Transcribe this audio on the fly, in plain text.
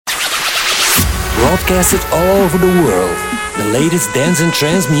broadcasted all over the world. The latest dance and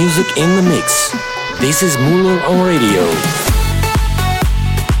trance music in the mix. This is Muller on Radio.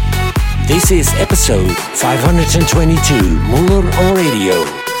 This is episode 522, Muller on Radio.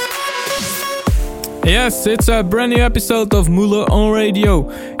 Yes, it's a brand new episode of Muller on Radio,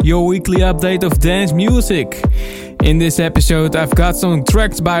 your weekly update of dance music. In this episode I've got some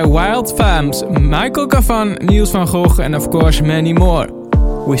tracks by Wild Femmes, Michael Cavan, Niels van Gogh and of course many more.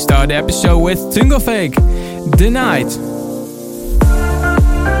 We start the episode with Tungelfake, The Night.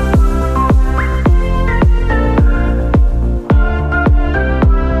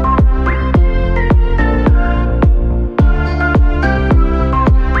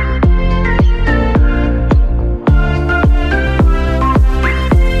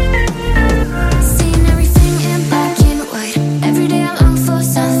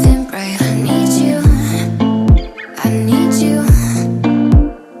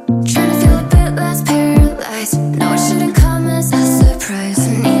 Trying to feel a bit less paralyzed. No, I should've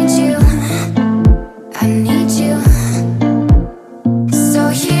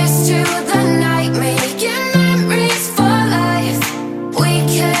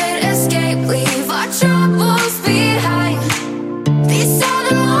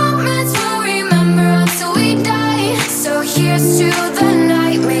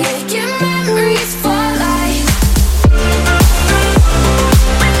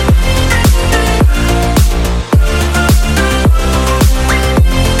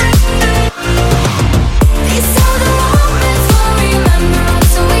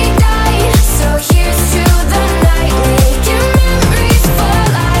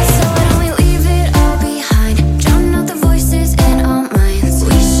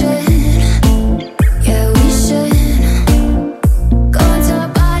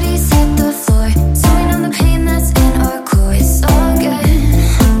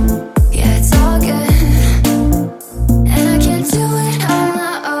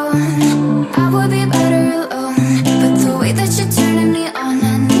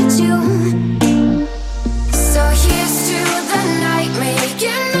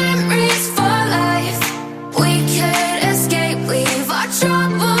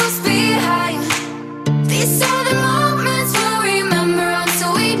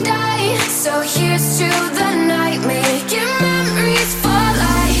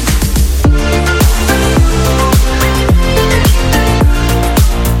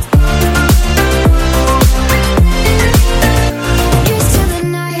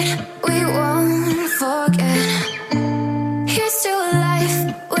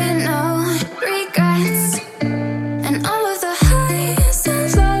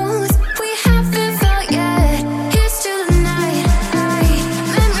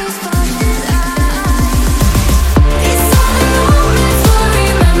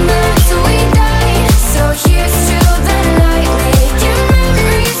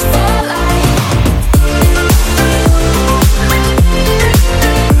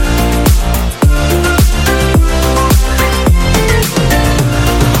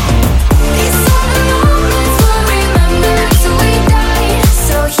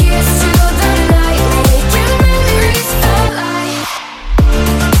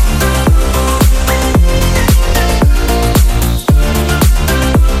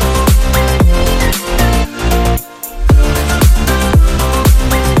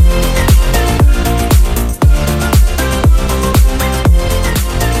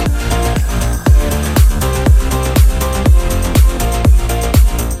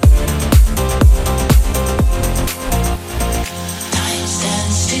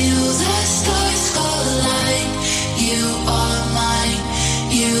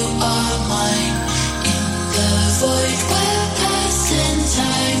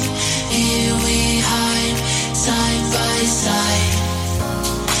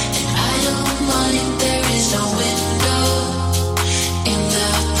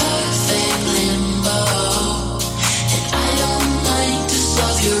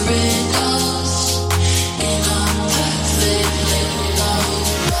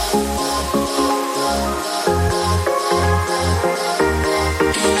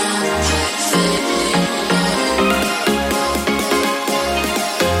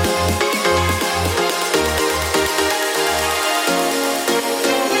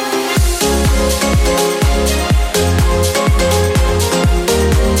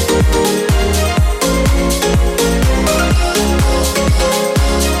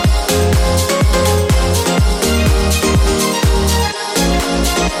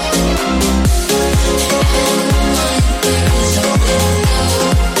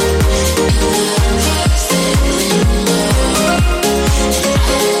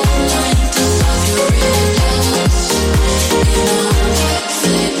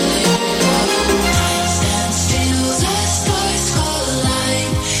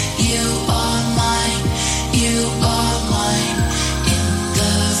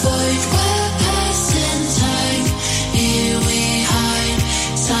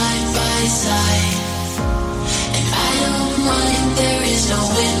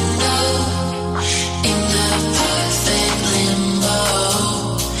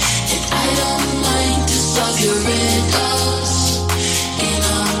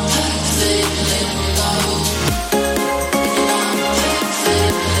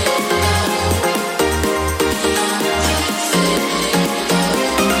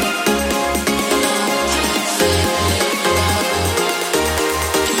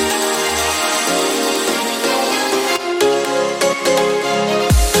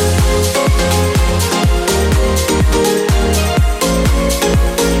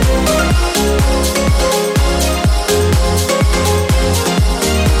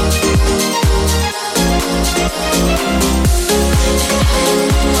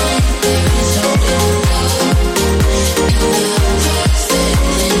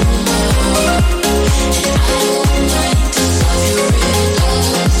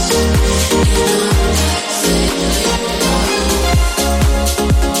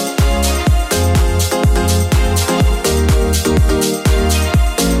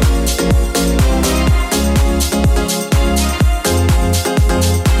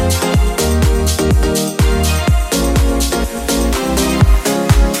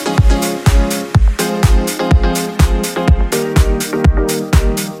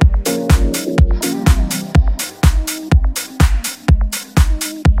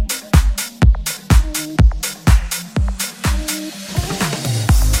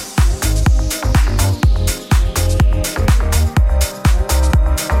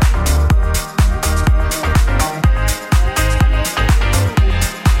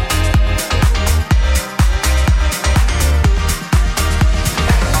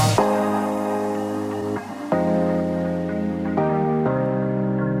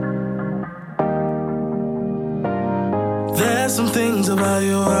There's some things about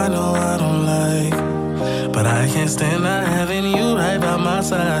you I know I don't like, but I can't stand not having you right by my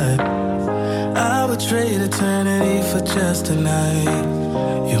side. I would trade eternity for just a night.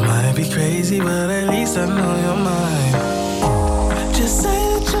 You might be crazy, but at least I know you're mine. Just say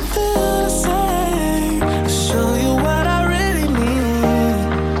that you feel the same. Show you what I really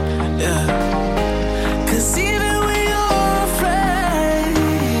mean. Yeah. 'Cause even when you're afraid,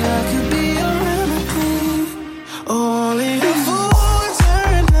 I could be your remedy. Only a fool would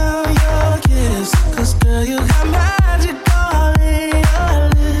turn down your kiss. 'Cause girl, you got magic all in your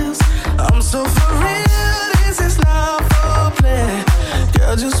lips. I'm so for real, this is not for play.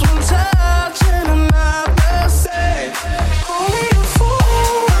 Girl, just one touch and I'm not the same. Only a fool.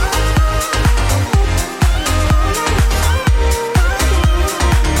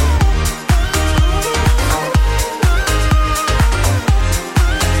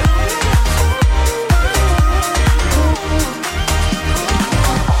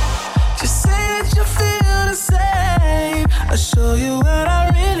 Just say that you feel the same. I'll show you what I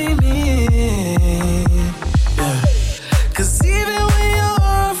really mean. Yeah. 'Cause even when you're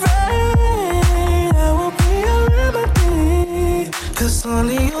afraid, I will be your remedy. 'Cause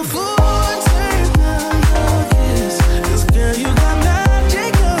only a fool turns down your kiss. 'Cause girl, you got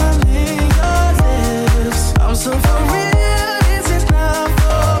magic on in your lips. I'm so for real, this is not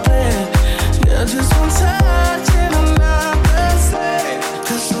for play. Girl, just one touch and I'm not the same.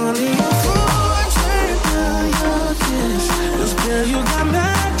 'Cause only a fool turns down your kiss. 'Cause girl, you got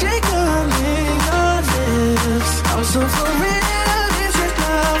magic on in your lips. I'm so for real, this is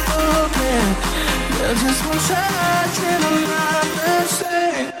not for play. Girl, just one touch and I'm not the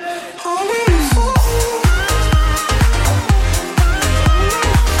same. Only a fool.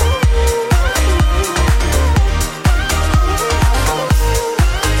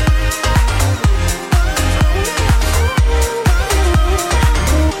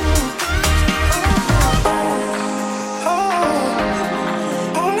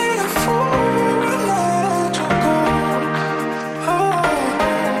 Only a fool will let you go.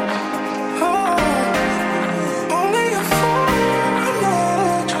 Only a fool will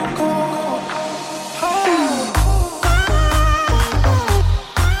let you go. Only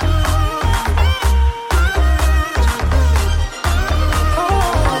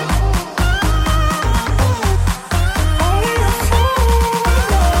a fool will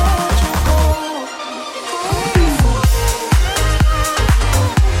let you go.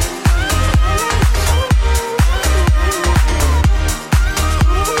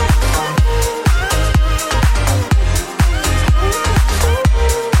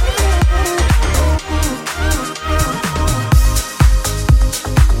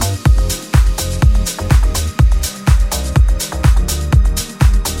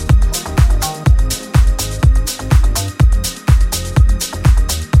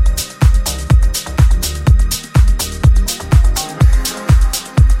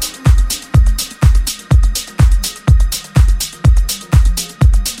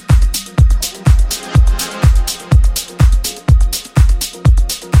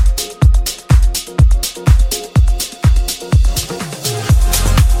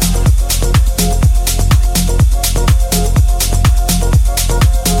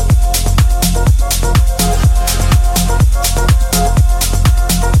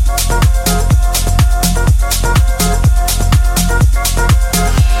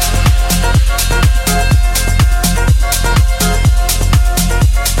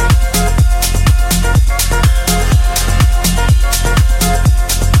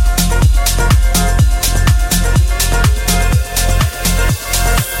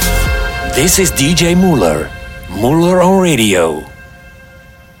 This is DJ Muller. Muller on Radio.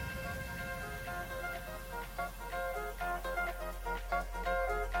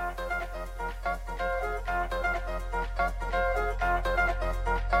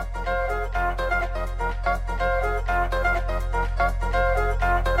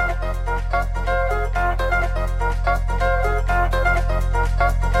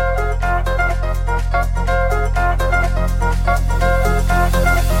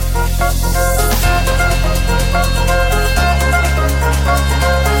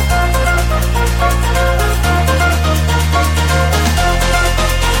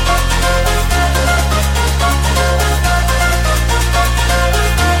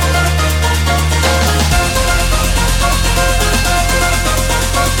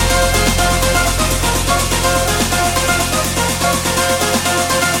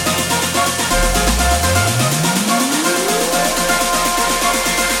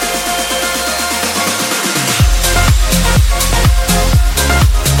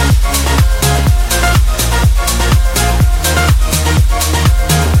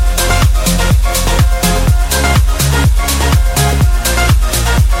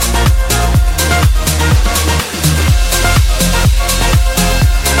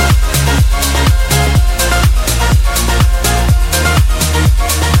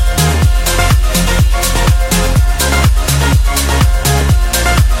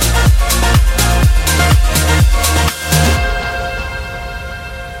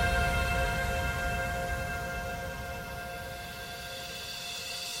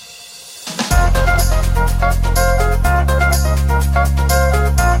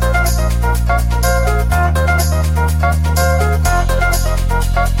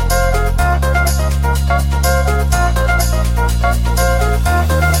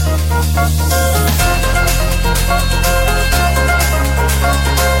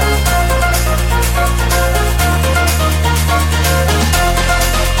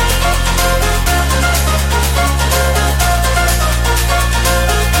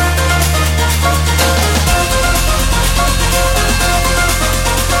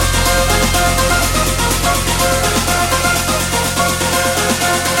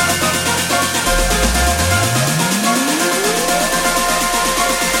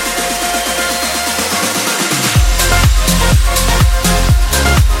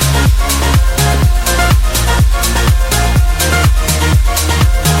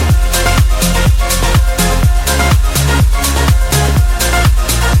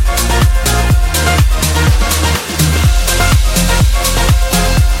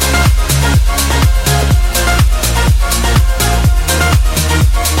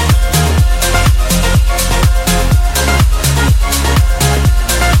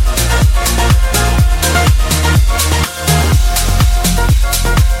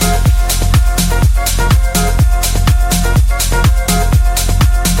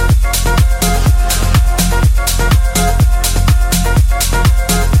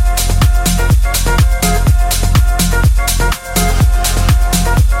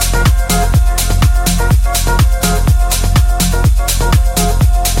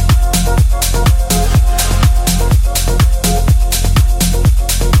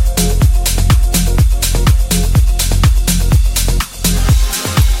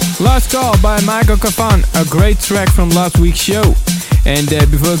 Call by Michael Cavan, a great track from last week's show. And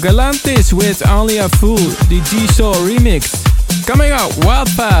before Galantis with Only a Fool, the G-Soul remix. Coming up, Wild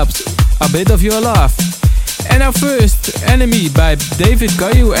Fabs, A Bit of Your Love. And now first, Enemy by David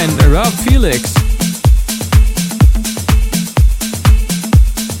Caillou and Rob Felix.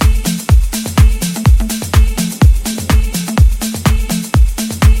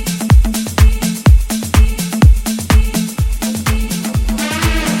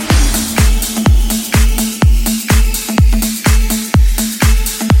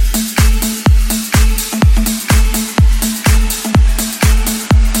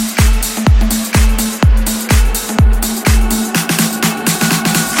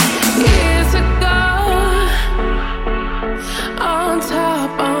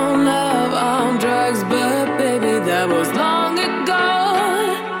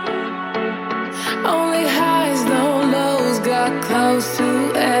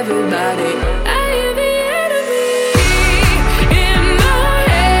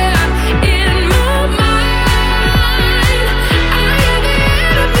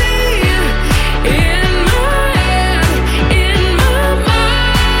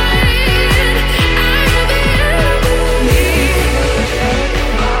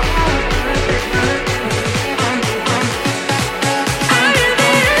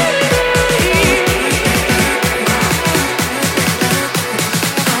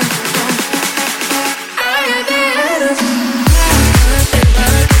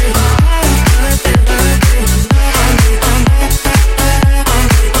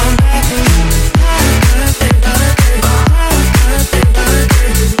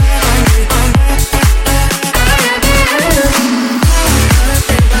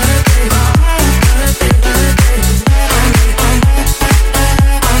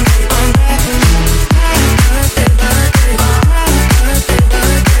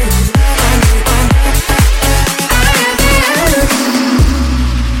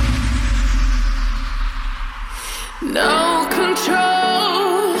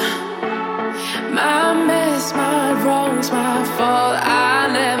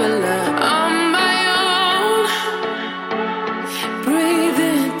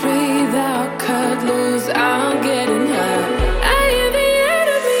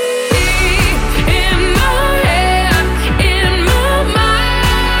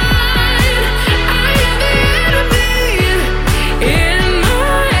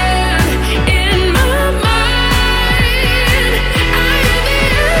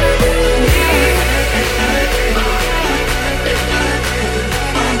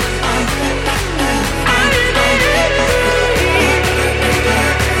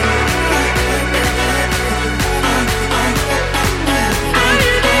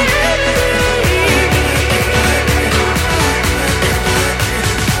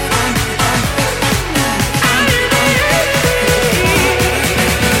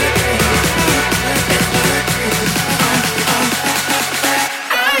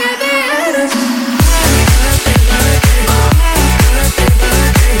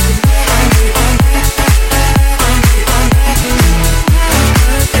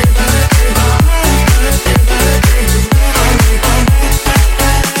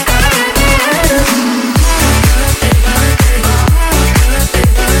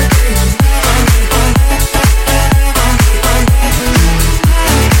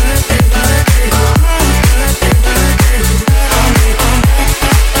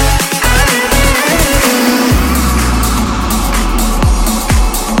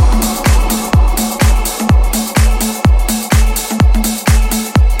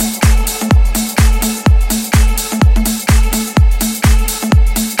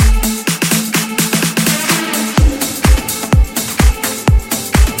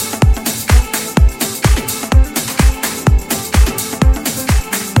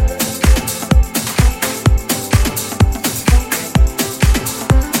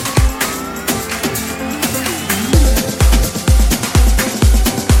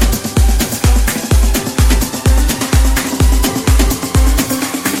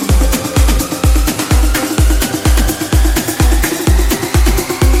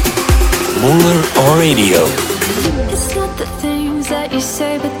 Muller Radio. It's not the things that you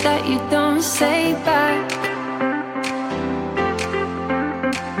say, but that you don't say back.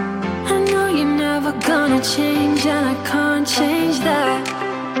 I know you're never gonna change, and I can't change that.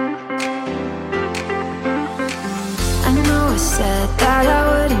 I know I said that I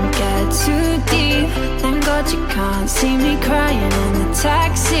wouldn't get too deep. Thank God you can't see me crying in the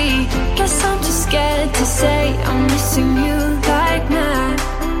taxi. Guess I'm too scared to say I'm missing you like mad.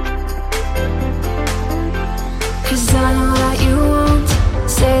 'Cause I know that you won't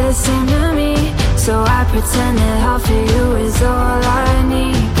say the same pretend that half of you is all I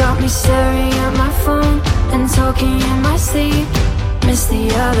need. Got me staring at my phone and talking in my sleep. Miss the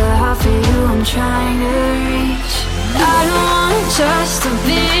other half of you I'm trying to reach. I don't want just a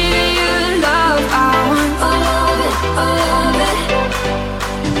bit of your love, I want all of it, all of it.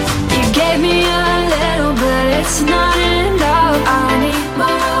 You gave me a little but it's not enough. I need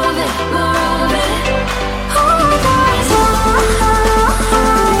more of it, more of it. Oh, that's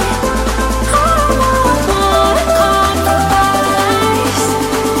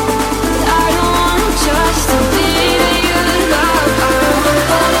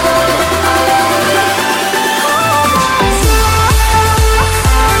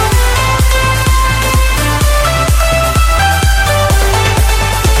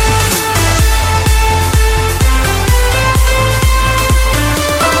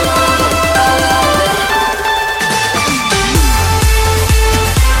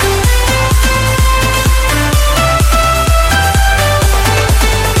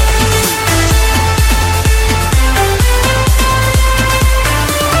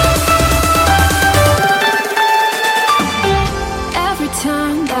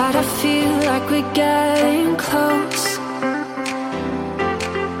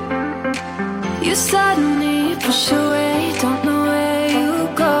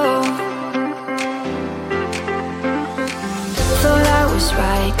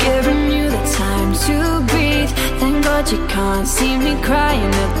you can't see me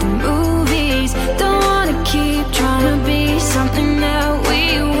crying at the movies. Don't wanna keep trying to be something that we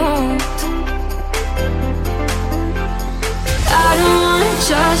won't. I don't want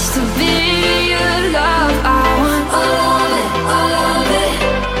just to be your love, I want all of it, all of it.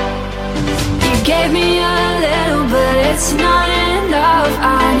 You gave me a little but it's not enough.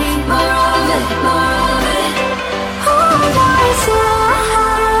 I need more of it, more of it. Oh, that's all.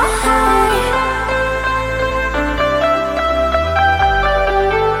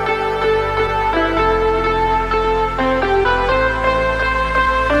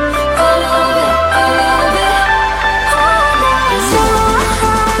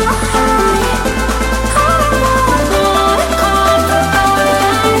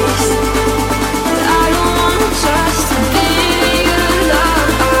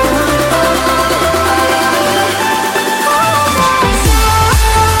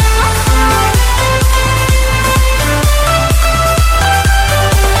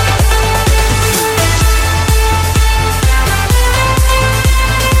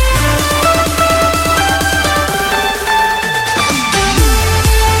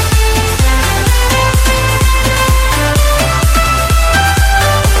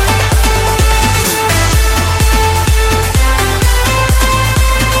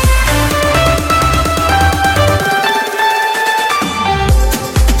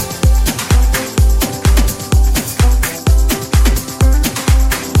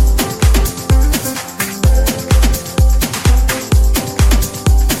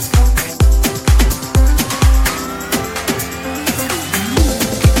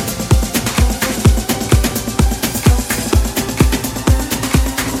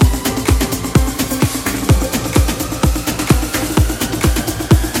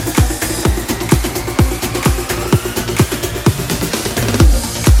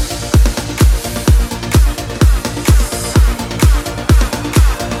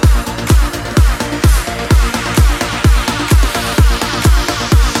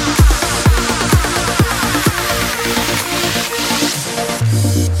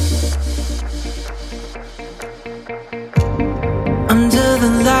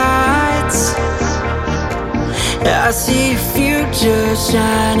 I see a future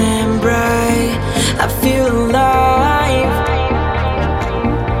shining bright. I feel alive,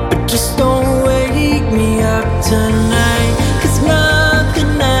 but just don't wake me up tonight, 'cause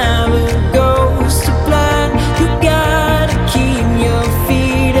nothing ever goes to plan. You gotta keep your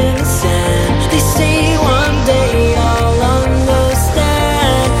feet in the sand. They say one day I'll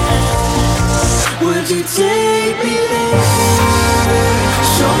understand. Would you take me there?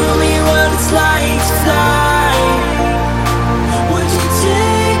 Show me what it's like to fly. Would you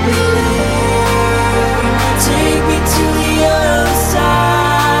take me there? Take me to the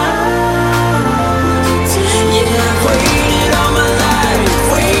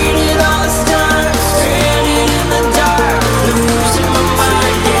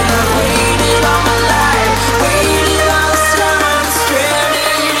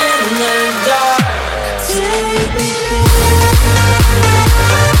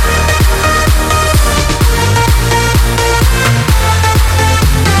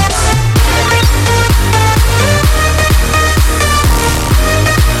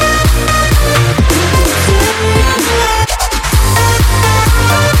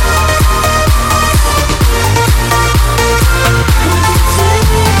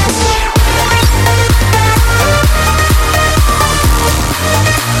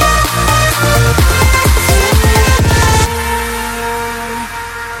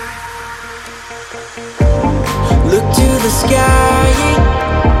Look to the sky,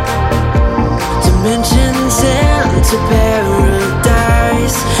 dimensions into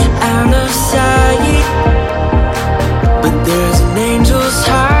paradise, out of sight. But there's an angel's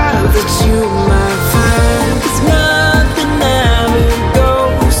heart that you might find. 'Cause nothing ever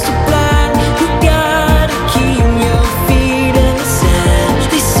goes to plan. You gotta keep your feet in the sand.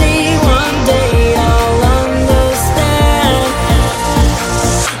 They say one day I'll understand.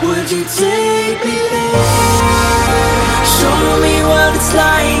 Would you take me there? Show me what it's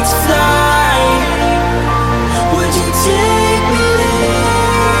like to fly. Would you take me there?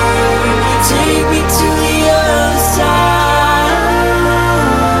 Take me to the other side.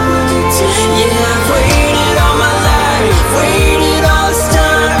 Would you take me? Yeah, I've waited all my life, waited all this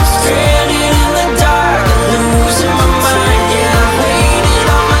time, stranded in the dark, losing my mind. Yeah, I've waited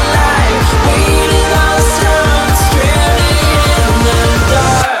all my life, waited all this time, stranded in the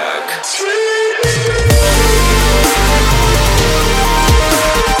dark.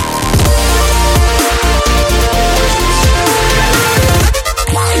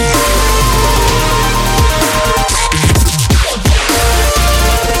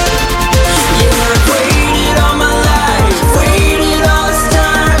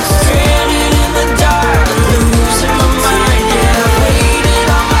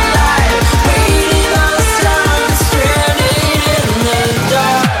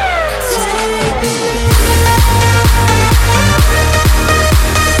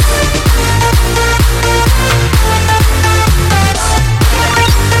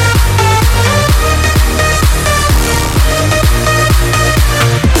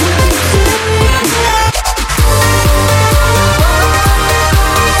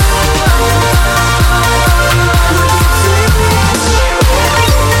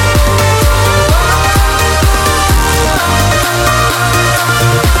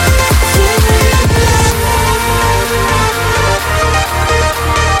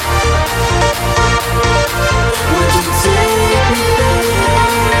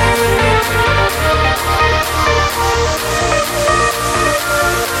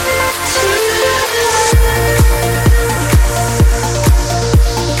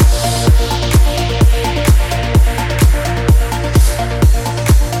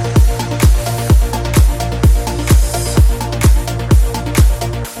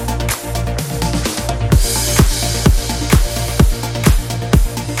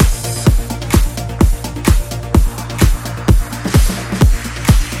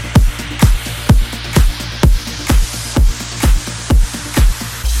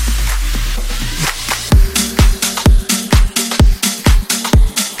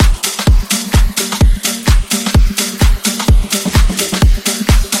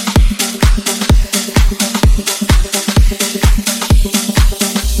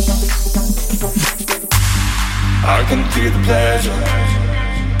 I can feel the pleasure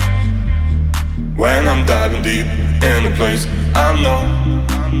when I'm diving deep in a place I know.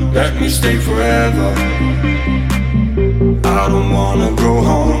 Let me stay forever. I don't wanna go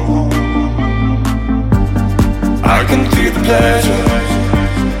home. I can feel the pleasure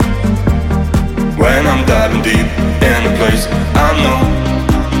when I'm diving deep in a place I know.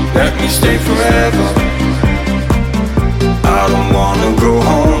 Let me stay forever. I don't wanna go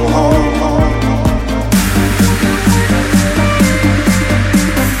home, home, home.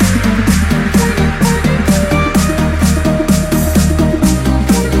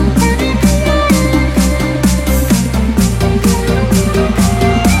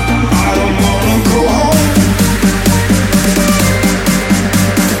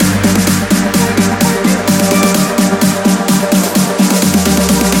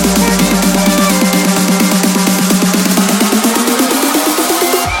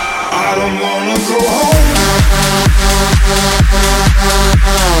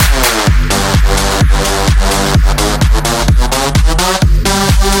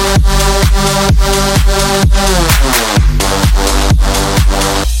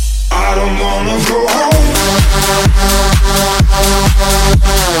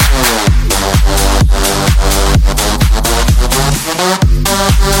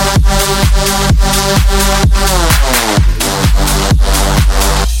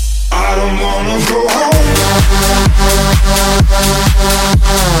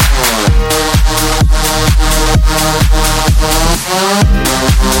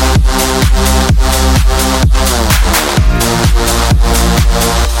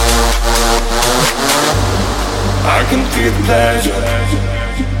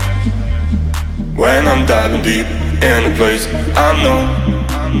 When I'm diving deep in a place I know,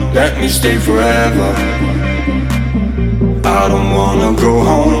 let me stay forever. I don't wanna go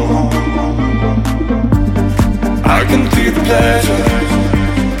home.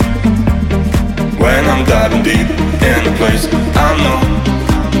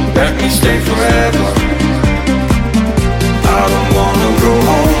 forever. I don't wanna go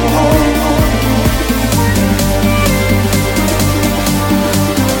home, home, home.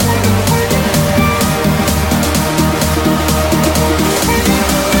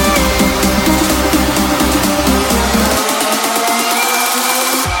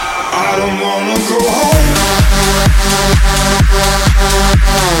 I don't wanna go home.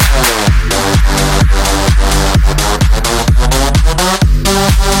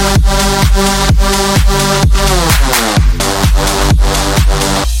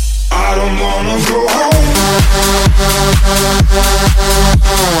 I don't wanna go home.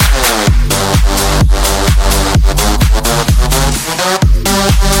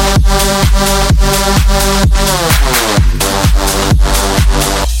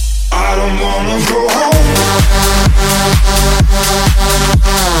 I don't wanna go home.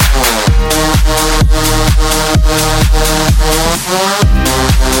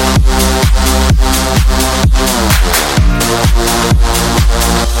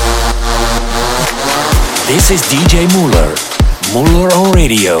 This is DJ Muller. Muller on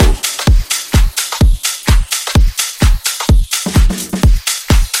Radio.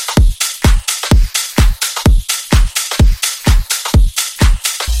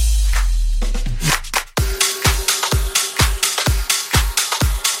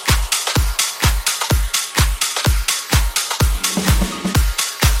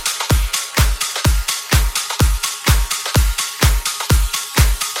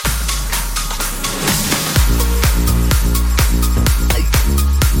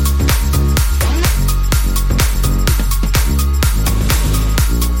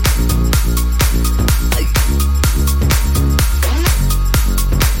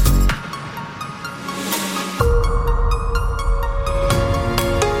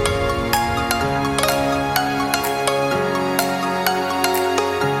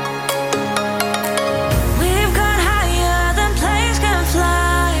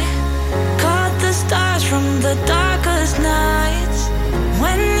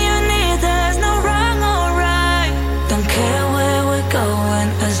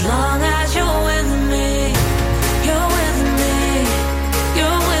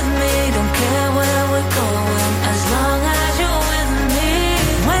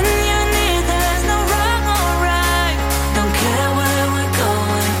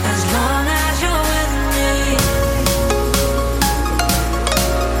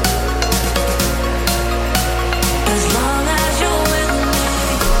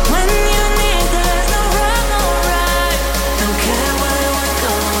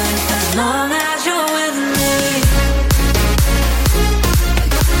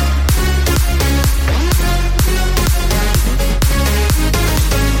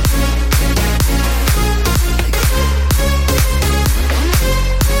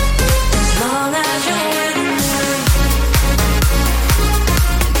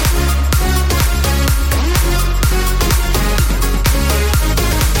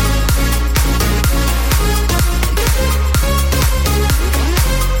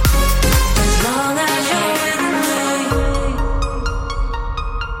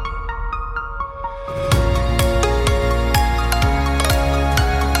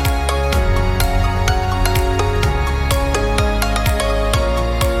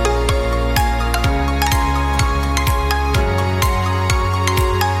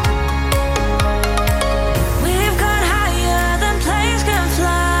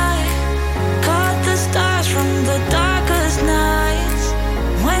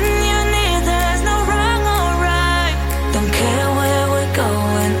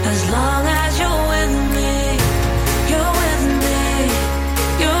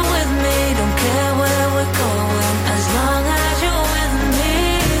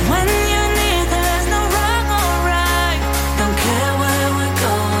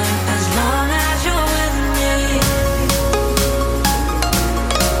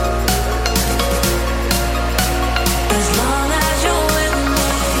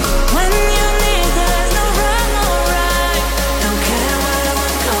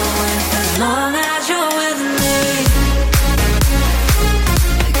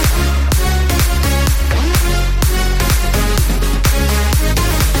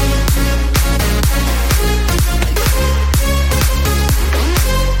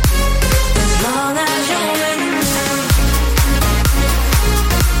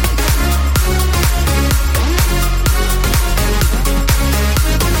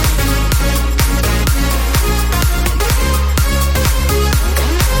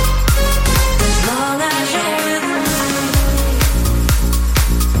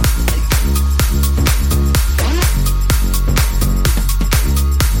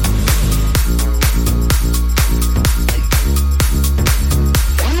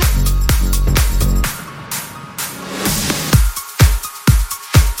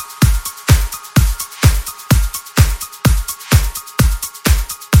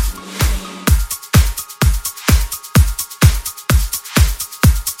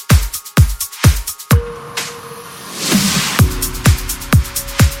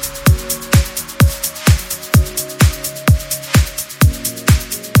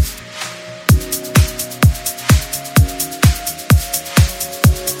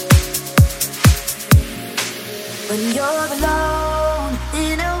 When you're alone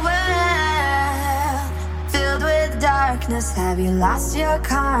in a world filled with darkness, have you lost your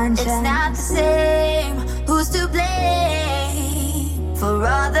conscience? It's not the same. Who's to blame for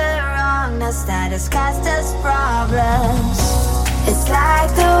all the wrongness that has caused us problems? It's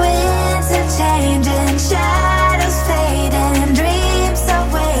like the winds are changing, shadows fading, dreams are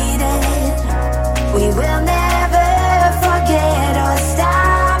waiting. We will never forget or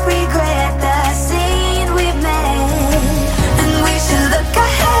stop regret the scene we've made. And we should look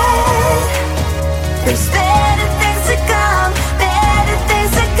ahead. There's better things to come, better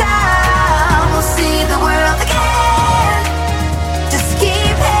things to come. We'll see the world again. Just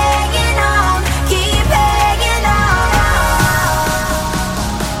keep hanging on, keep hanging on.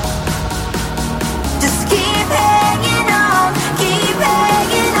 Just keep hanging on, keep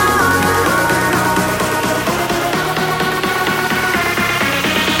hanging on.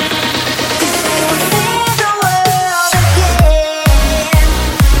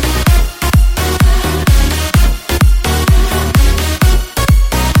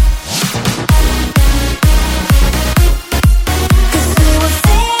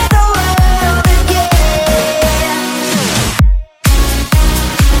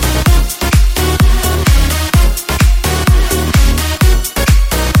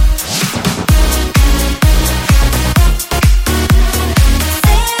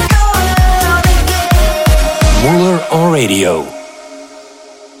 Radio.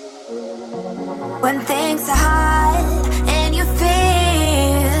 When things are hard and you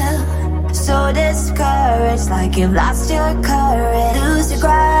feel so discouraged, like you've lost your courage, lose your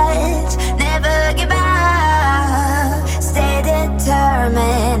grudge, never give up, stay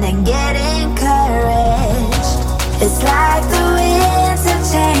determined and get encouraged. It's like the winds are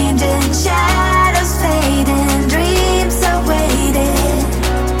changing, shadows fading, dreams are waiting.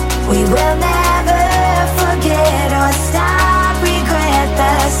 We will never forget or stop regret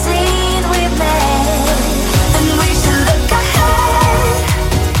the scene we made. And we should look ahead.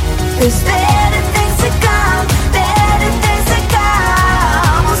 There's better things to come, better things to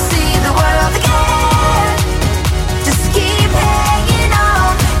come. We'll see the world again. Just keep hanging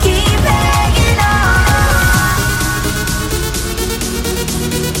on, keep hanging on.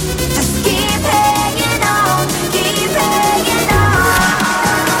 Just keep hanging on, keep hanging on.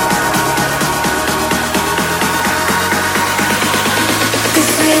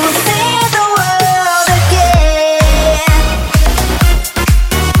 We will see the world again.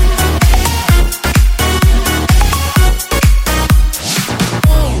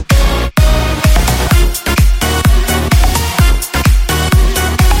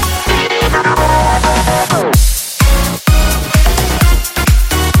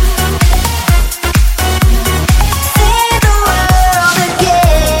 See the world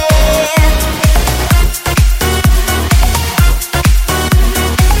again.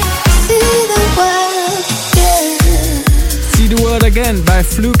 See the world again. See the World Again by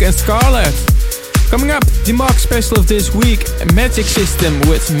Fluke and Scarlett. Coming up, the Mark special of this week, Magic System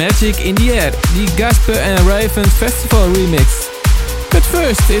with Magic in the Air, the Gasper and Raven Festival remix. But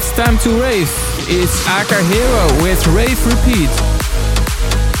first, it's time to rave. It's Akar Hero with Rave Repeat.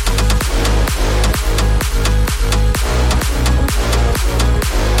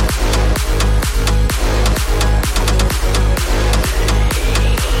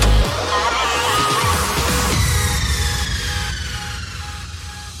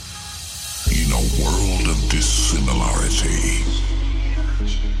 In a world of dissimilarity,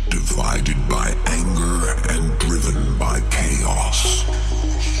 divided by anger and driven by chaos,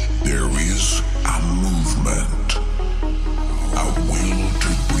 there is a movement, a will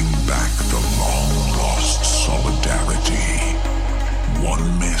to bring back the long-lost solidarity. One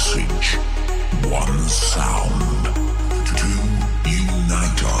message, one sound, to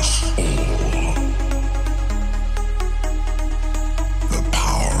unite us all. The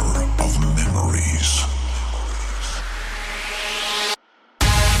power of memories.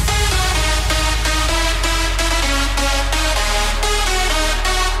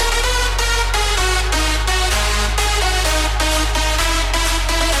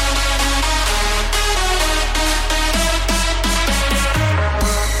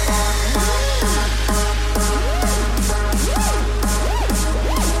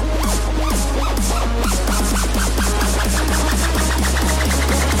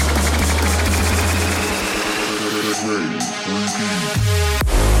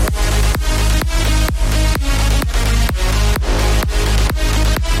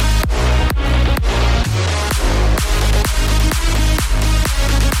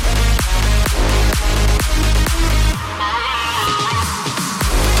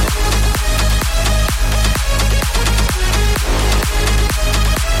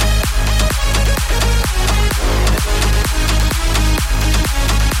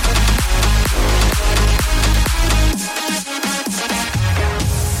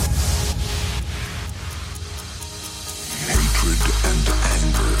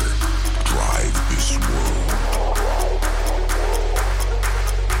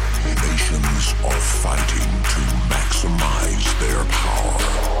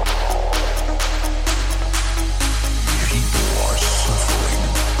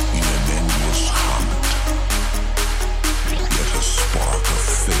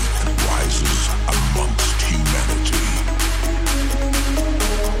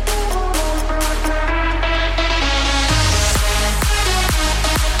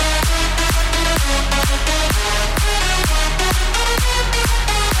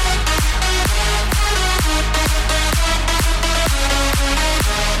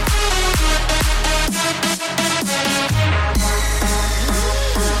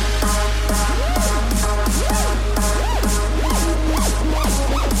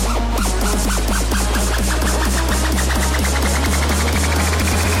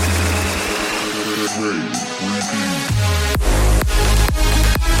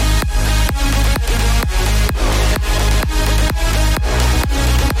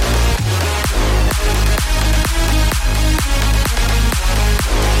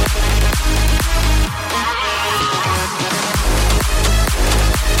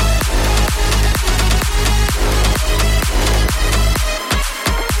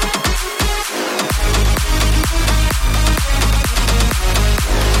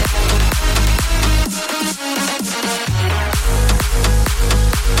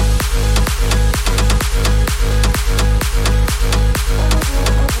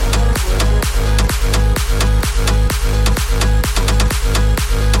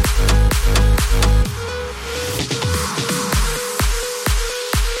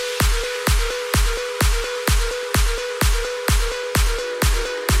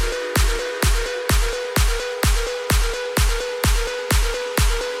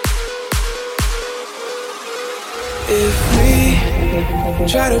 If we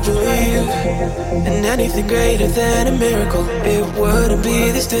try to believe in anything greater than a miracle, it wouldn't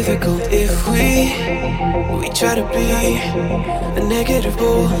be this difficult. If we try to be a negative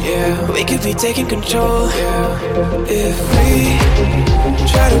bull, yeah, we could be taking control. If we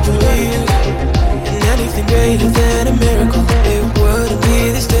try to believe in anything greater than a miracle, it wouldn't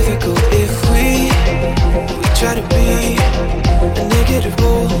be this difficult. If we try to be a negative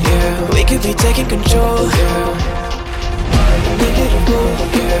bull, yeah, we could be taking control. Negative bull,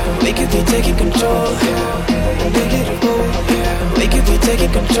 yeah, we could be taking control. Negative bull, yeah, we could be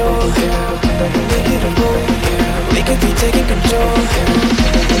taking control. Negative bull, yeah, we could be taking control.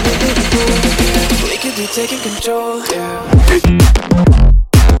 Negative bull, yeah, we could be taking control.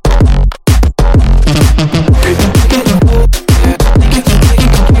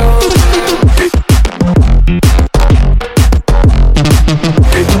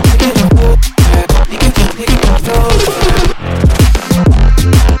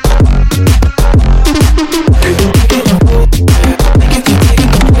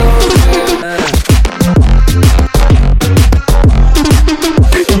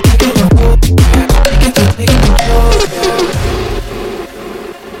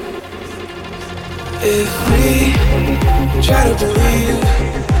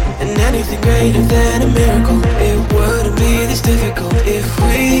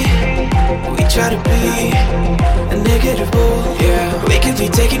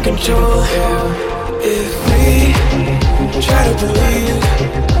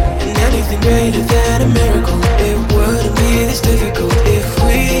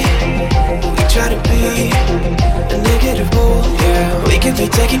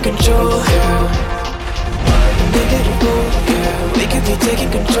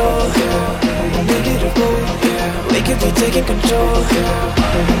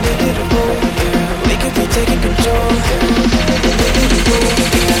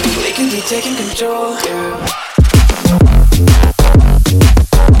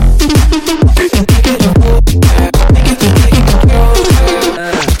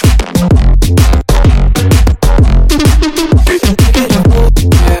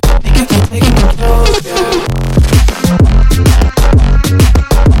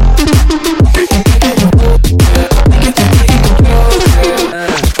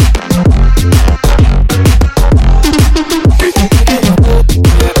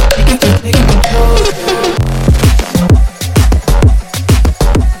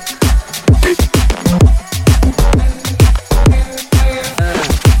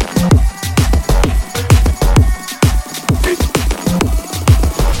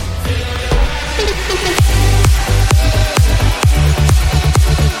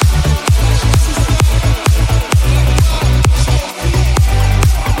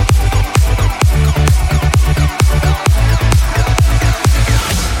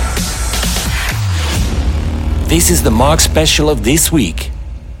 This is the Mark special of this week.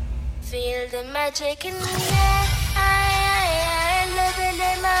 Feel the magic in the air. I love it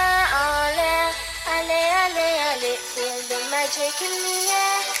in my all air. Ale. Feel the magic in the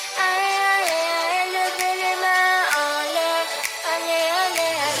air. I love it in my all air. Ale.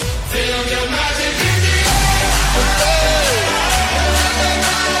 Feel the magic in the air.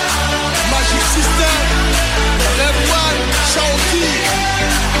 Magic system. Everyone, shout it.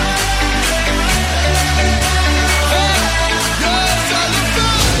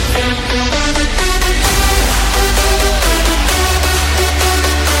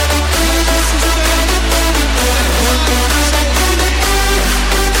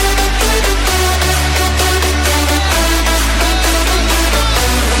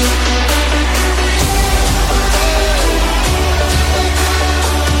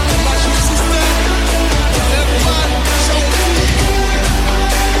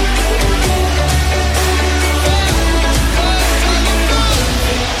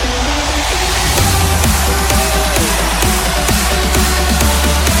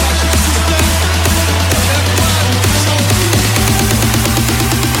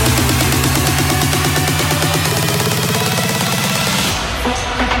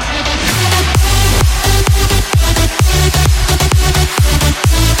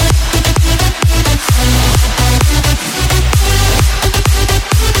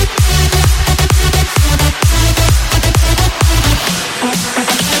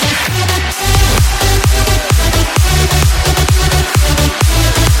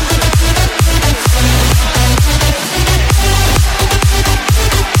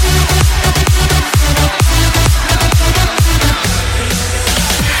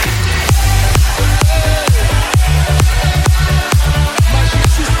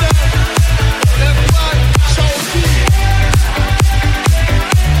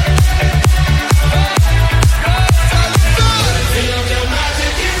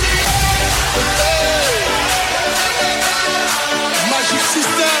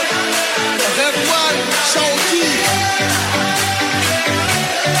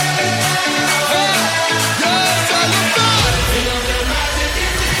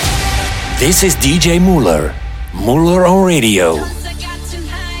 This is DJ Muller. Muller on radio.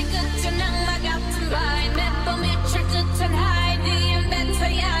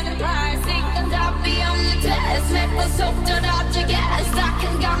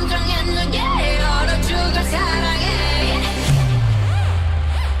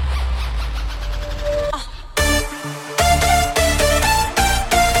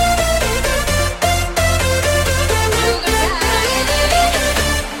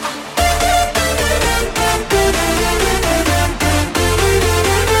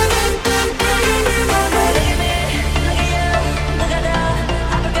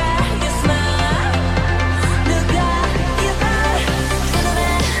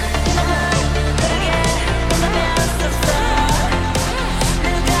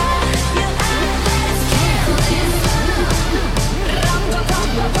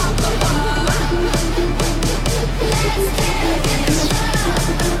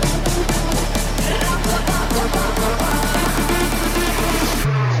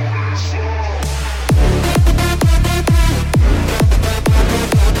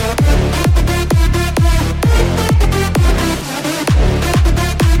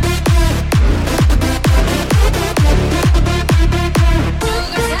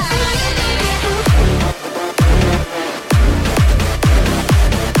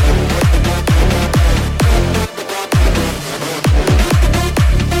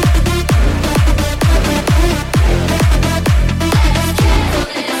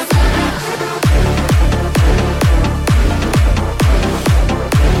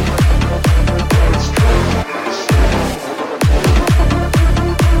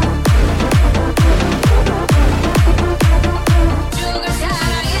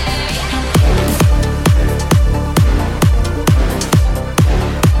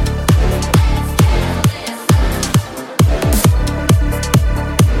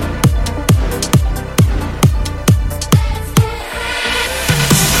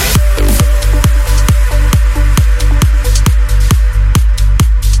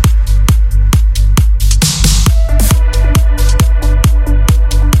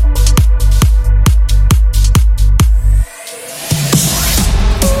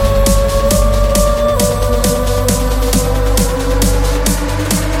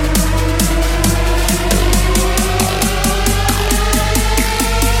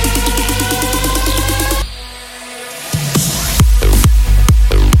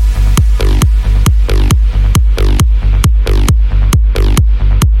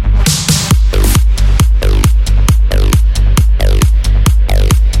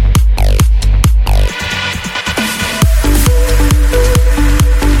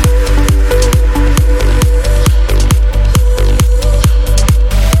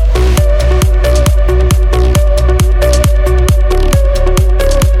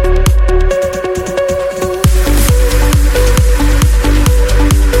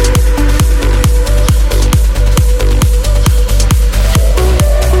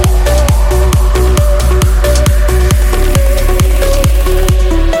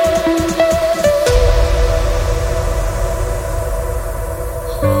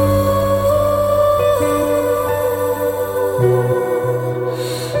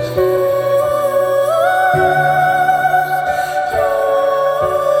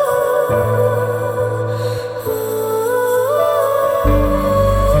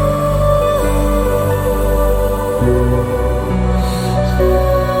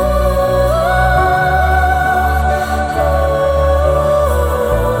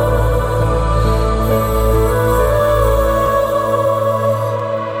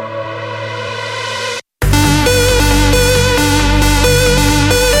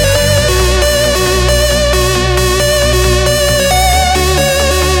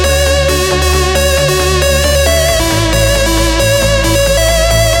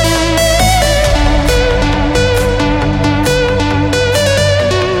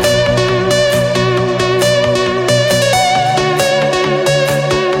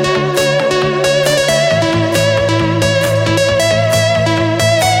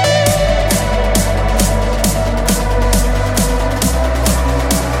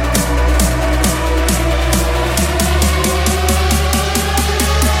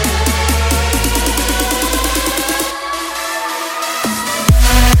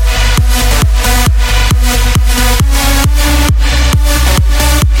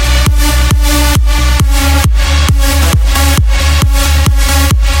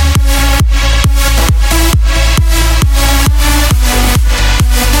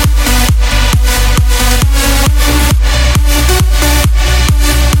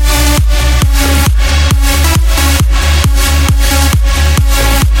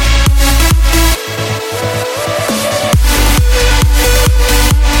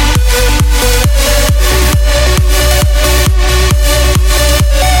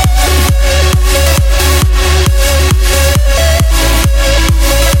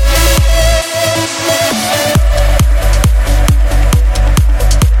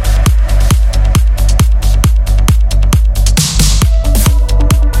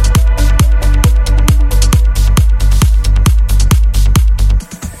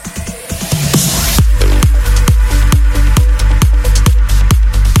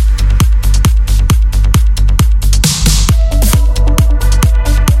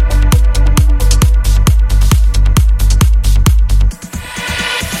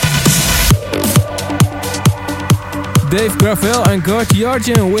 Dave Gravel and Gorky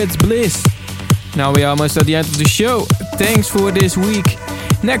Arjun with Bliss. Now we're almost at the end of the show. Thanks for this week.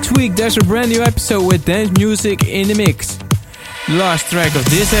 Next week there's a brand new episode with dance music in the mix. The last track of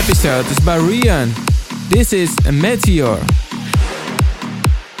this episode is by Rian. This is a Meteor.